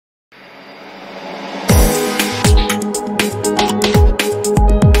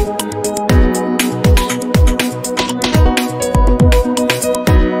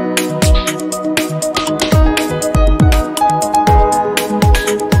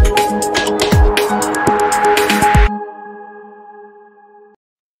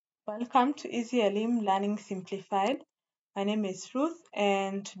Welcome to Easy Elim Learning Simplified. My name is Ruth,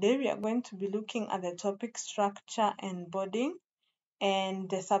 and today we are going to be looking at the topic structure and bonding. And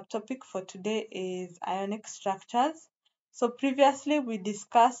the subtopic for today is ionic structures. So previously we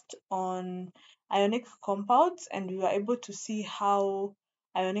discussed on ionic compounds, and we were able to see how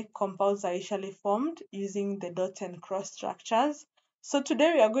ionic compounds are usually formed using the dot and cross structures. So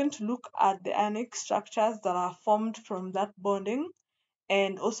today we are going to look at the ionic structures that are formed from that bonding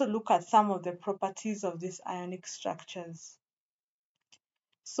and also look at some of the properties of these ionic structures.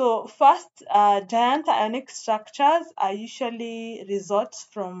 So first, giant ionic structures are usually results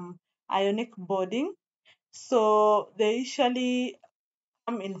from ionic bonding. So they usually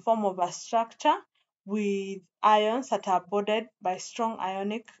come in form of a structure with ions that are bonded by strong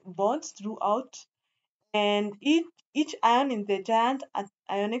ionic bonds throughout, and each ion in the giant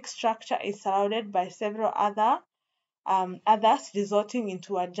ionic structure is surrounded by several others, resulting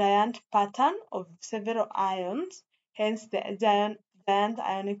into a giant pattern of several ions, hence the giant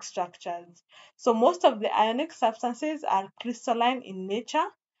ionic structures. So most of the ionic substances are crystalline in nature,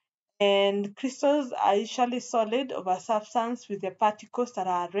 and crystals are usually solid of a substance with the particles that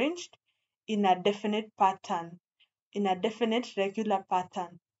are arranged in a definite pattern, in a definite regular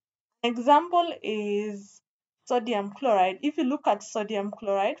pattern. An example is sodium chloride. If you look at sodium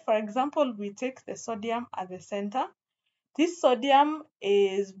chloride, for example, we take the sodium at the center. This sodium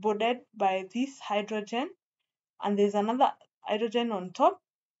is bonded by this hydrogen, and there's another hydrogen on top.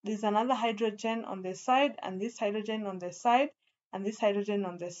 There's another hydrogen on the side, and this hydrogen on the side, and this hydrogen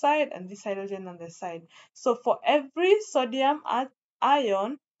on the side, and this hydrogen on the side. So for every sodium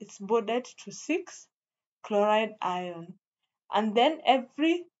ion, it's bonded to 6 chloride ion. And then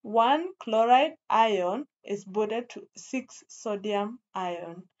every 1 chloride ion is bonded to 6 sodium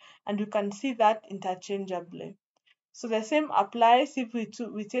ion. And you can see that interchangeably. So the same applies if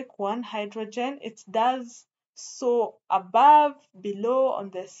we take 1 hydrogen, it does so above, below, on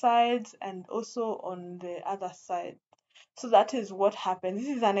the sides, and also on the other side. So that is what happens.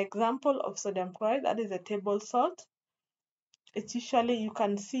 This is an example of sodium chloride, that is a table salt. It's usually, you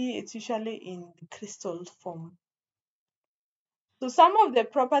can see it's usually in crystal form. So some of the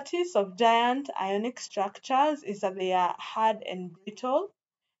properties of giant ionic structures is that they are hard and brittle.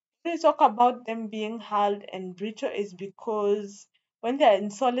 When we talk about them being hard and brittle is because when they're in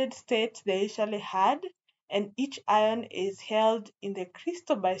solid state, they're usually hard, and each ion is held in the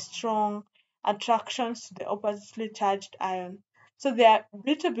crystal by strong attractions to the oppositely charged ion. So they are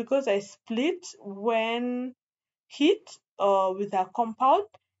brittle because they split when hit with a compound,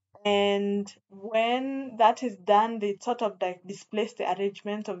 and when that is done, they sort of like displace the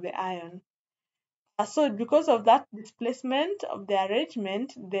arrangement of the ion. So because of that displacement of the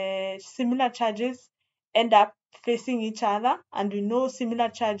arrangement, the similar charges end up facing each other, and we know similar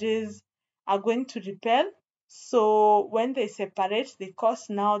charges are going to repel. So when they separate, they cause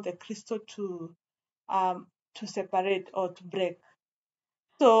now the crystal to separate or to break.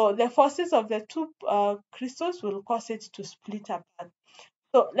 So the forces of the two crystals will cause it to split apart.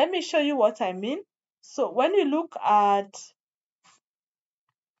 So let me show you what I mean. So when you look at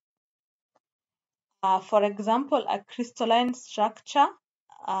for example, a crystalline structure.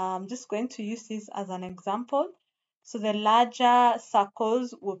 I'm just going to use this as an example. So the larger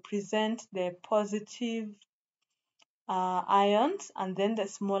circles will present the positive ions, and then the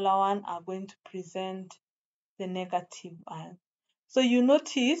smaller one are going to present the negative ions. So you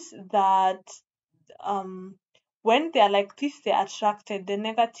notice that um, when they are like this, they're attracted. The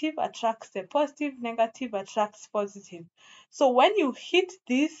negative attracts the positive, negative attracts positive. So when you hit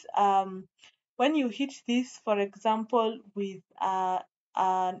this, for example, with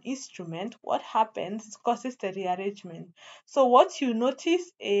an instrument, what happens? It causes the rearrangement. So what you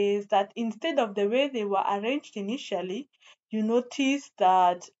notice is that instead of the way they were arranged initially, you notice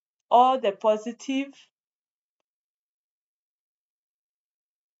that all the positive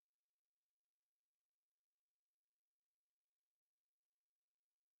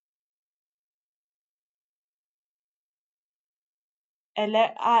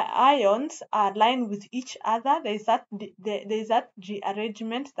ions are aligned with each other. There is that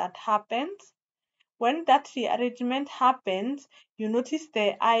rearrangement that happens. When that rearrangement happens, you notice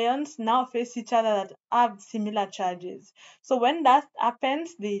the ions now face each other that have similar charges. So when that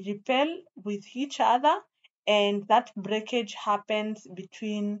happens, they repel with each other, and that breakage happens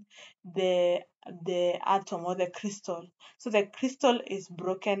between the atom or the crystal. So the crystal is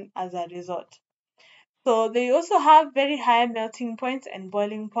broken as a result. So they also have very high melting points and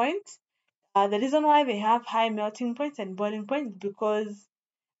boiling points. The reason why they have high melting points and boiling points is because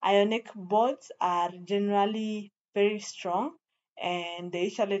ionic bonds are generally very strong, and they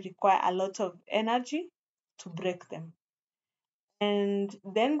usually require a lot of energy to break them. And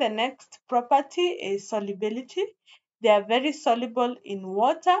then the next property is solubility. They are very soluble in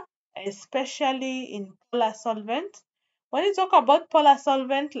water, especially in polar solvents. When you talk about polar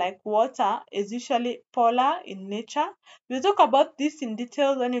solvent like water is usually polar in nature. We'll talk about this in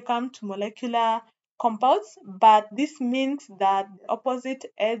detail when you come to molecular compounds, but this means that the opposite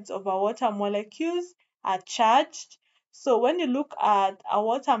ends of a water molecules are charged. So when you look at a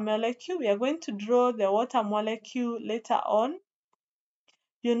water molecule, we are going to draw the water molecule later on.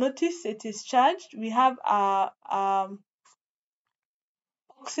 You notice it is charged. We have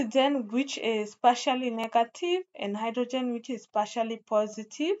oxygen, which is partially negative, and hydrogen, which is partially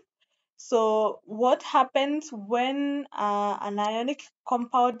positive. So, what happens when an ionic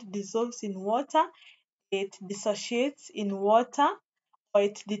compound dissolves in water? It dissociates in water, or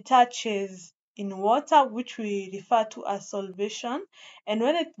it detaches in water, which we refer to as solvation. And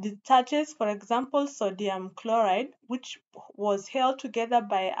when it detaches, for example, sodium chloride, which was held together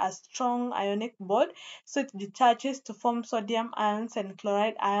by a strong ionic bond, so it detaches to form sodium ions and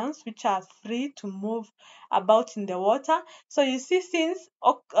chloride ions, which are free to move about in the water. So you see, since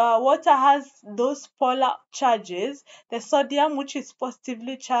water has those polar charges, the sodium, which is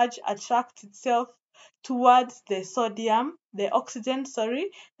positively charged, attracts itself towards the oxygen, sorry,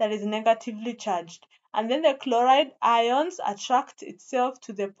 that is negatively charged. And then the chloride ions attract itself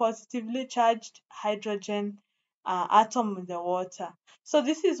to the positively charged hydrogen atom in the water. So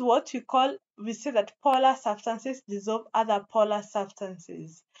this is what we say that polar substances dissolve other polar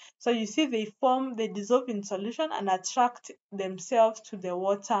substances. So you see they dissolve in solution and attract themselves to the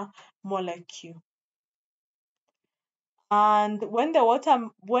water molecule. And when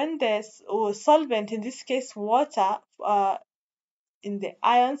the solvent, in this case water, in the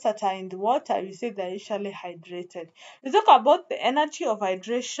ions that are in the water, we say they're usually hydrated. We talk about the energy of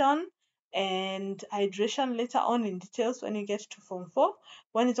hydration and hydration later on in details when you get to Form 4,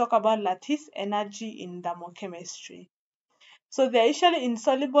 when you talk about lattice energy in thermochemistry. So they're usually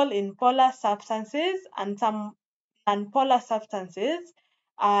insoluble in polar substances and some nonpolar substances,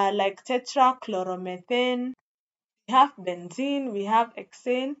 like tetrachloromethane, we have benzene, we have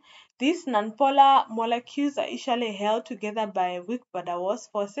hexane. These nonpolar molecules are usually held together by weak van der Waals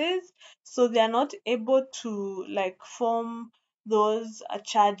forces, so they are not able to like form those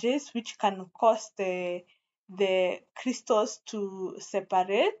charges which can cause the crystals to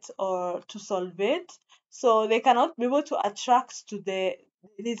separate or to solvate. So they cannot be able to attract to there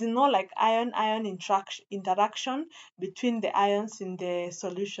is no like ion-ion interaction between the ions in the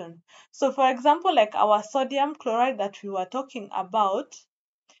solution. So for example, like our sodium chloride that we were talking about,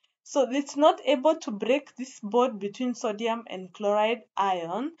 so it's not able to break this bond between sodium and chloride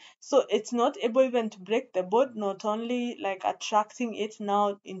ion. So it's not able even to break the bond, not only like attracting it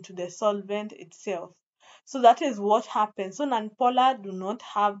now into the solvent itself. So that is what happens. So nonpolar do not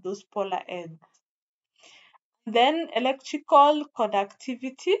have those polar ends. Then electrical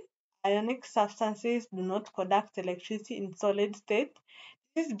conductivity. Ionic substances do not conduct electricity in solid state.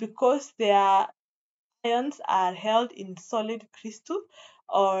 This is because their ions are held in solid crystal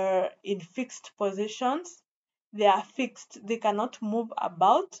or in fixed positions. They are fixed, they cannot move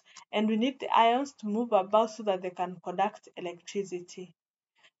about, and we need the ions to move about so that they can conduct electricity.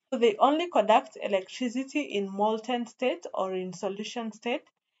 So they only conduct electricity in molten state or in solution state.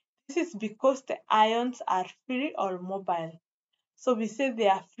 This is because the ions are free or mobile. So we say they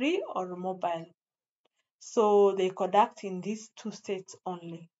are free or mobile. So they conduct in these two states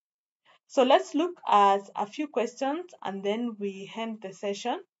only. So let's look at a few questions and then we end the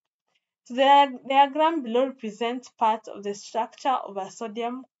session. So the diagram below represents part of the structure of a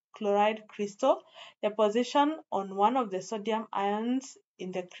sodium chloride crystal. The position on one of the sodium ions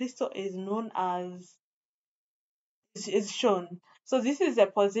in the crystal is known as is shown. So this is the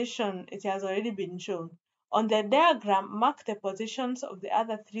position, it has already been shown. On the diagram, mark the positions of the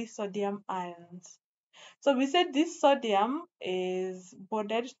other three sodium ions. So we said this sodium is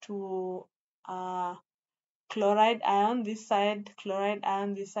bonded to chloride ion this side, chloride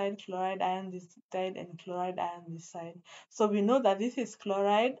ion this side, chloride ion this side, and chloride ion this side. So we know that this is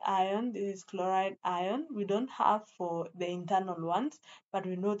chloride ion, this is chloride ion. We don't have for the internal ones, but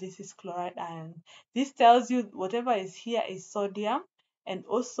we know this is chloride ion. This tells you whatever is here is sodium, and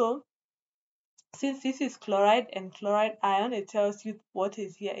also since this is chloride and chloride ion, it tells you what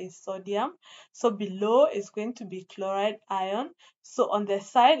is here is sodium. So below is going to be chloride ion. So on the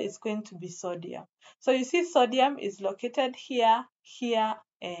side is going to be sodium. So you see sodium is located here, here,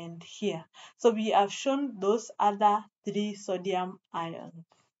 and here. So we have shown those other three sodium ions.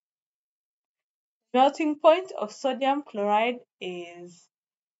 Melting point of sodium chloride is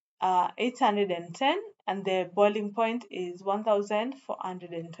 810 and the boiling point is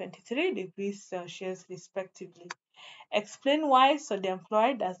 1423 degrees Celsius respectively. Explain why sodium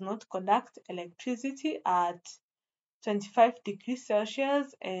chloride does not conduct electricity at 25 degrees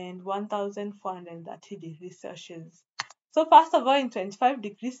Celsius and 1430 degrees Celsius. So first of all, in 25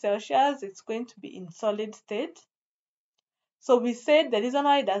 degrees Celsius, it's going to be in solid state. So we said the reason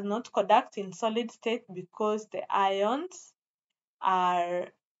why it does not conduct in solid state because the ions are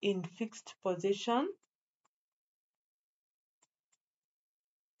in fixed position.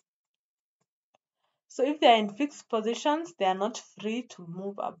 So if they are in fixed positions, they are not free to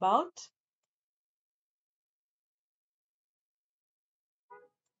move about.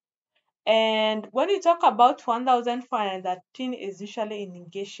 And when we talk about 1413 is usually in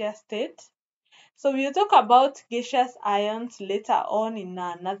gaseous state. So we'll talk about gaseous ions later on in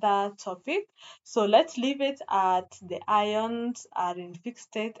another topic. So let's leave it at the ions are in fixed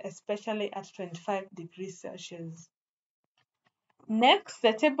state, especially at 25 degrees Celsius. Next,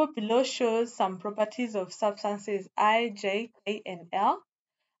 the table below shows some properties of substances I, J, K, and L.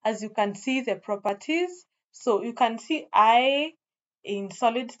 As you can see the properties, so you can see I in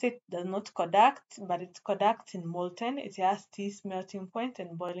solid state does not conduct, but it conducts in molten. It has T's melting point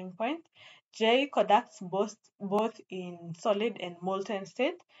and boiling point. J conducts both in solid and molten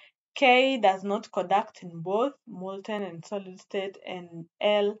state. K does not conduct in both molten and solid state, and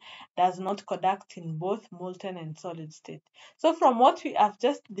L does not conduct in both molten and solid state. So from what we have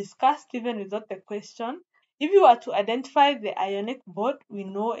just discussed, even without the question, if you were to identify the ionic bond, we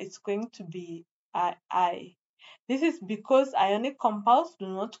know it's going to be I. This is because ionic compounds do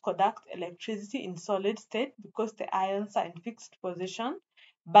not conduct electricity in solid state because the ions are in fixed position,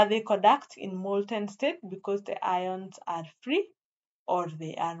 but they conduct in molten state because the ions are free or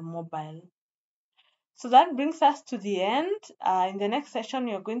they are mobile. So that brings us to the end. In the next session,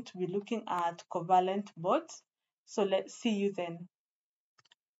 you're going to be looking at covalent bonds. So let's see you then.